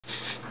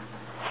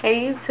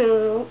Hey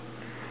YouTube.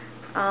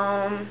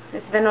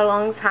 It's been a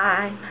long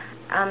time.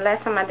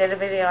 Last time I did a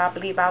video, I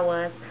believe I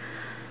was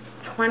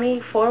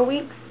 24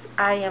 weeks.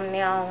 I am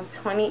now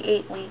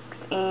 28 weeks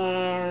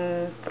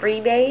and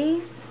 3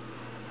 days.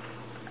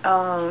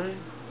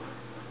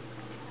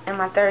 In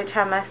my third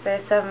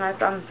trimester, 7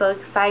 months. I'm so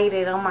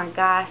excited. Oh my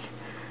gosh.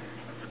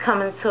 It's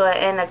coming to an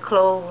end, a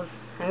close,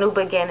 a new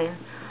beginning.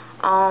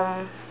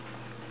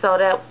 So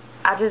that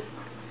I just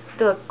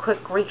do a quick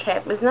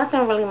recap. There's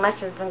nothing really much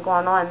that's been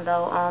going on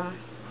though.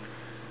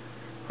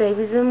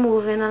 Baby's been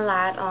moving a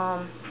lot.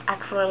 I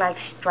feel like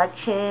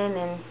stretching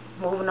and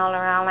moving all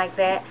around like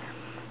that.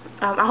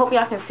 I hope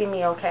y'all can see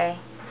me okay.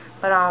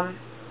 But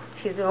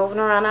she's been moving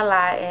around a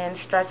lot and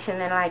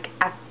stretching, and I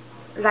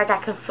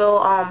can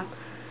feel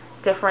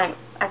different.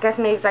 I guess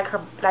maybe it's like her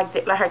like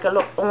a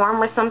little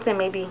arm or something,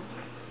 maybe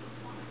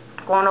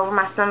going over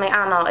my stomach. I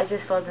don't know. It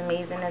just feels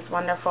amazing. It's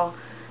wonderful.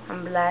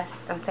 I'm blessed.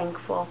 I'm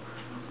thankful.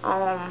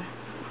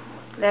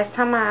 Last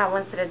time I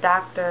went to the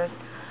doctor,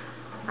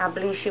 I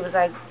believe she was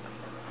like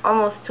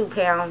almost 2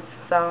 pounds.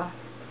 So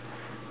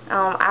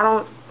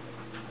I'm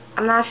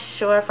not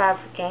sure if I've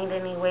gained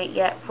any weight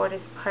yet for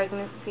this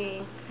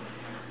pregnancy,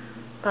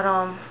 but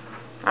I'm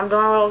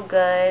doing real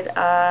good.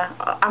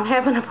 I'm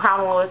having a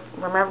problem with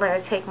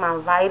remembering to take my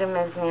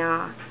vitamins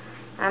now.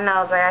 I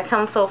know, it's like I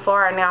come so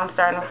far and now I'm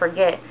starting to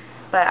forget,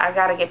 but I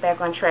gotta get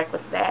back on track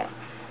with that.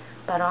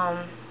 But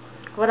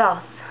what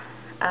else?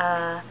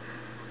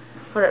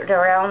 For the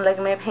round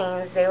ligament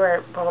pains, they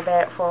were real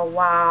bad for a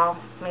while,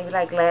 maybe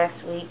like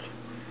last week.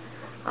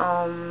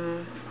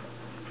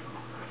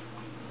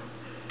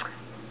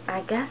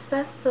 I guess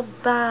that's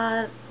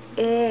about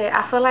it.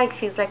 I feel like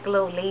she's like a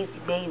little lazy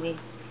baby.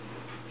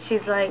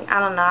 She's like, I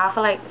don't know, I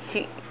feel like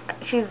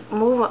she's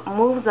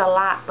moves a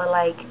lot, but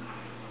like,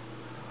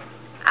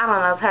 I don't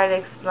know, it's hard to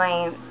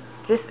explain.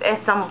 Just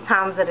at some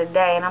times of the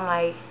day, and I'm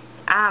like,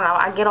 I don't know,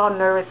 I get all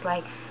nervous,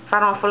 like, if I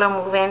don't feel her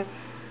moving,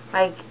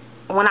 like,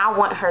 when I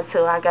want her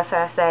to, I guess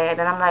I say, and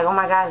then I'm like, oh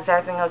my God, is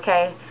everything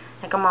okay?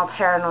 Like, I'm all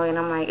paranoid, and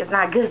I'm like, it's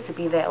not good to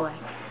be that way.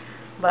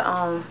 But,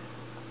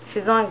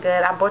 she's doing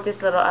good. I bought this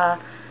little,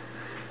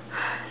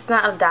 it's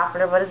not a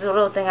Doppler, but it's a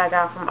little thing I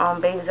got from,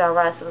 Babies R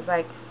Us. It was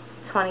like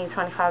 $20,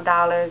 $25,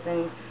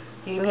 and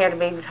you can hear the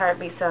baby's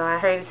heartbeat, so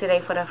I heard it today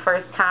for the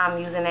first time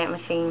using that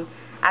machine.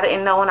 I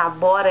didn't know when I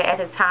bought it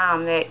at the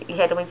time that you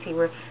had to wait till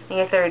you were in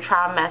your third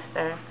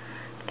trimester.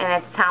 And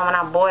at the time when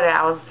I bought it,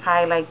 I was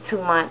probably like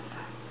 2 months.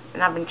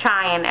 And I've been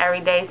trying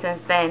every day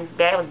since then.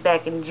 That was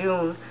back in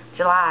June,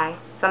 July,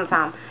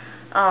 sometime.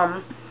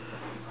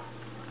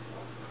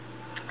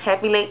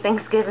 Happy late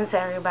Thanksgiving to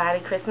everybody.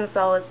 Christmas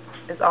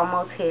is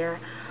almost here.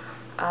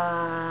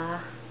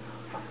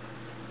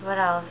 What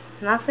else?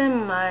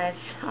 Nothing much.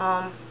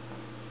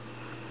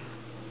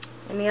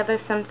 Any other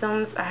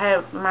symptoms? I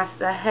had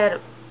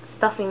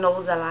stuffy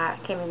nose a lot. I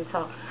can't even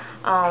talk.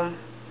 And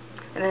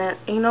then,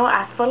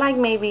 I feel like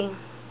maybe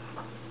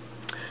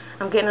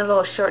I'm getting a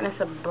little shortness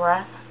of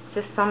breath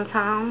just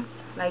sometimes,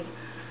 like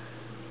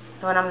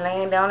when I'm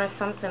laying down or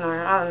something,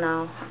 or I don't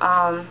know.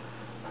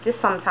 Just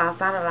sometimes,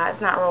 not a lot.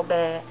 It's not real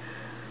bad.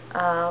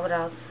 What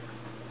else?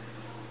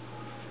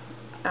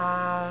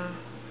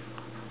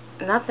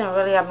 Nothing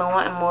really. I've been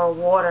wanting more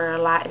water a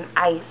lot and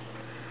ice,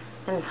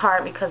 and it's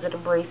hard because of the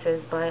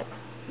braces, but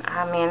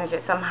I manage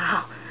it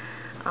somehow.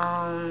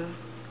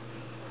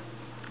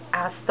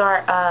 I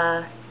start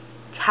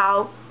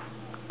child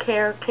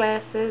care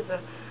classes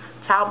or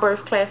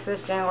childbirth classes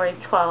January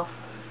 12th,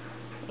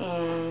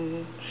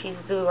 and she's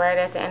due right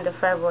at the end of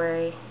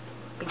February,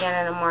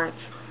 beginning of March.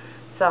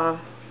 So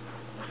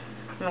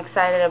I'm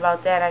excited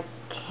about that. I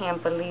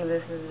can't believe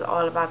this is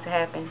all about to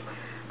happen.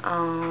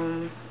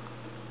 I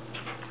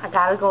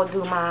gotta go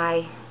do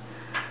my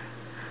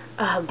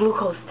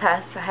glucose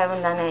test. I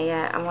haven't done that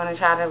yet. I'm gonna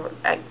try to.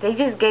 They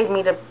just gave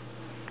me the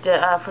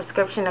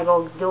prescription to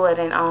go do it,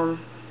 and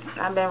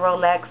I've been real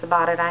lax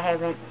about it. I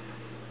haven't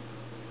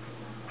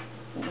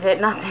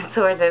did nothing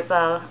towards it.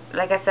 So,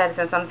 like I said,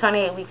 since I'm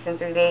 28 weeks and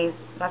 3 days,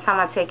 by the time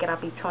I take it, I'll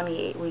be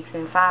 28 weeks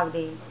and 5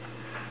 days.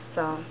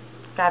 So,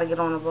 gotta get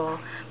on the ball.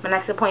 My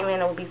next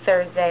appointment will be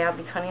Thursday. I'll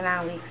be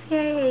 29 weeks.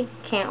 Yay!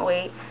 Can't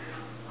wait.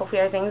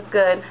 Hopefully everything's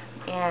good,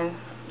 and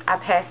I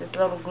passed this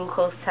little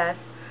glucose test.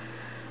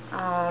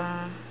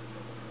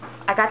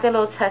 I got that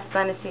little test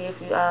done to see if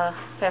you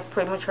have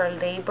premature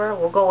labor.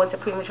 We'll go into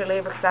premature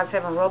labor because I was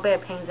having real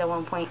bad pains at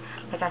one point.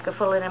 Like I could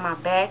feel it in my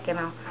back, and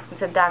I went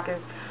to the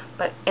doctors.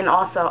 And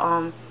also,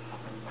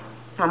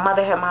 my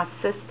mother had my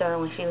sister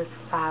when she was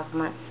 5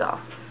 months, so.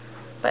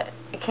 But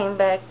it came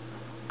back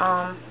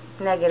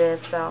negative,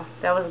 so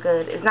that was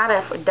good. It's not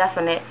a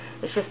definite.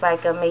 It's just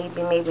like a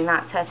maybe, maybe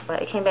not test, but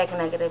it came back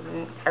negative,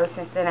 and ever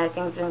since then,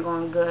 everything's been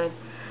going good.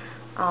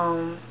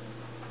 I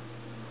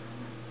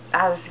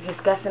was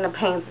discussing the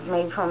pains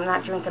maybe from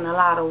not drinking a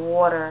lot of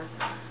water.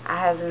 I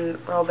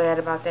haven't real bad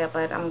about that,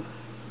 but I'm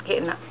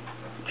getting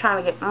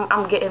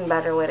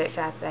better with it,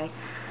 shall I say.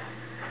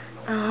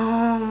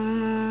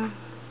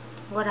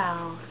 What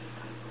else?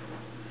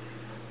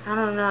 I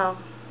don't know.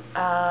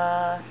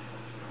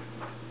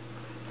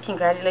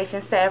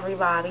 Congratulations to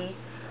everybody.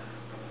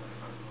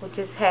 who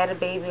just had a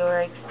baby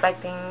or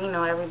expecting, you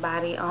know,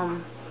 everybody.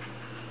 I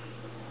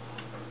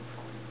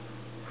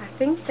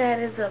think that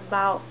is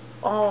about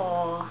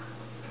all.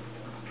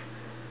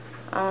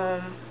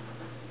 I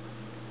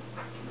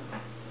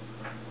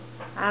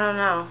don't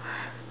know.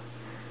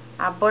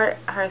 I bought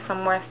her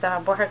some more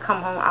stuff. I bought her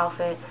come home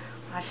outfit.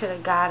 I should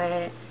have got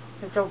it.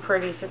 It's so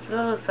pretty. It's just a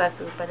little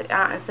sexy, but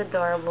it's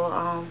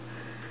adorable.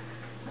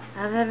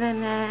 Other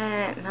than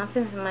that,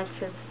 nothing much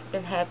has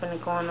been happening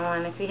going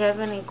on. If you have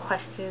any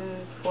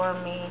questions for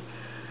me,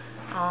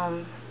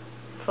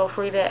 feel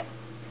free to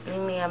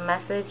leave me a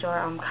message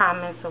or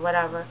comments or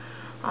whatever.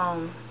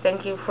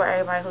 Thank you for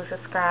everybody who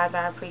subscribed.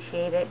 I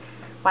appreciate it.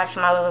 Watch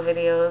my little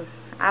videos.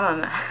 I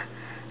don't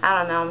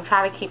know. I'm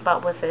trying to keep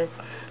up with this,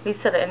 at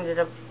least to the end of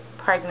the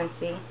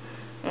pregnancy,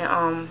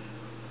 and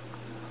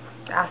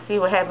I'll see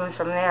what happens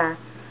from there.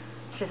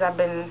 It's just I've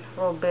been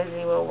real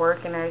busy with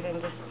work and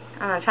everything. Just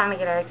trying to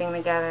get everything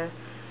together.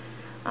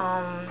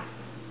 I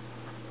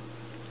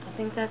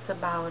think that's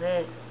about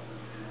it.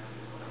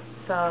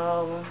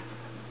 So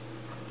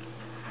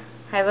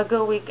have a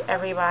good week,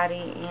 everybody,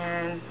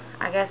 and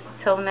I guess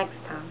till next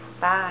time.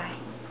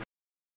 Bye.